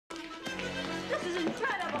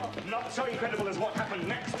incredible. Not so incredible as what happened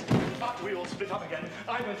next. After we all split up again,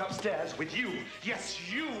 I went upstairs with you. Yes,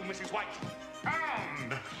 you, Mrs. White.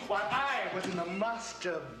 And while I was in the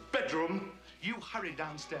master bedroom, you hurried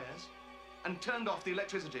downstairs and turned off the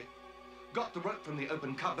electricity, got the rope from the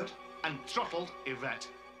open cupboard, and throttled Yvette.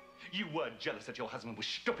 You were jealous that your husband was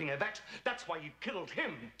stopping Yvette. That's why you killed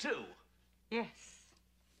him, too. Yes.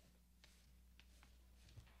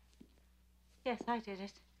 Yes, I did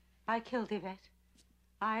it. I killed Yvette.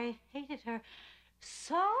 I hated her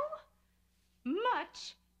so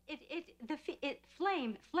much.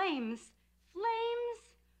 Flames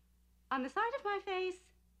on the side of my face,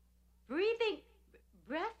 heaving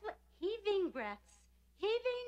breaths, heaving